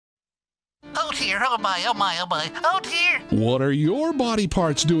dear, oh my, oh my, oh my, oh dear. What are your body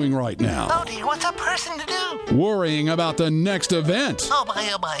parts doing right now? Oh dear, what's a person to do? Worrying about the next event. Oh my,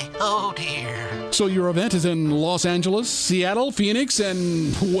 oh my, oh dear. So your event is in Los Angeles, Seattle, Phoenix,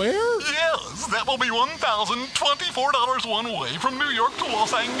 and where? Yes, that will be $1,024 one way from New York to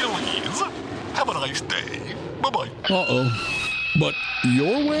Los Angeles. Have a nice day. Bye-bye. Uh-oh. But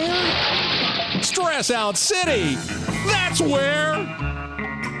you're where? Stress Out City! That's where!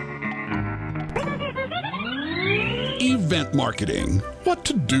 Event marketing. What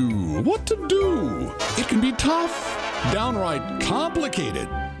to do? What to do? It can be tough, downright complicated.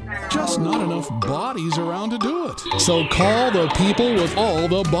 Just not enough bodies around to do it. So call the people with all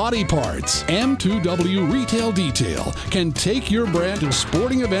the body parts. M2W Retail Detail can take your brand to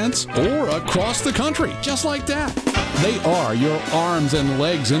sporting events or across the country, just like that. They are your arms and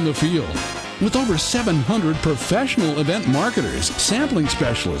legs in the field. With over 700 professional event marketers, sampling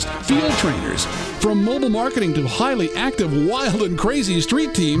specialists, field trainers, from mobile marketing to highly active, wild and crazy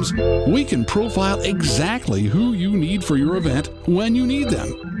street teams, we can profile exactly who you need for your event when you need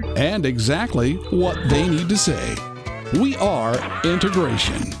them, and exactly what they need to say. We are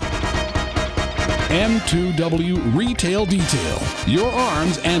integration. M2W Retail Detail, your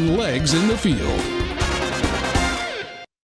arms and legs in the field.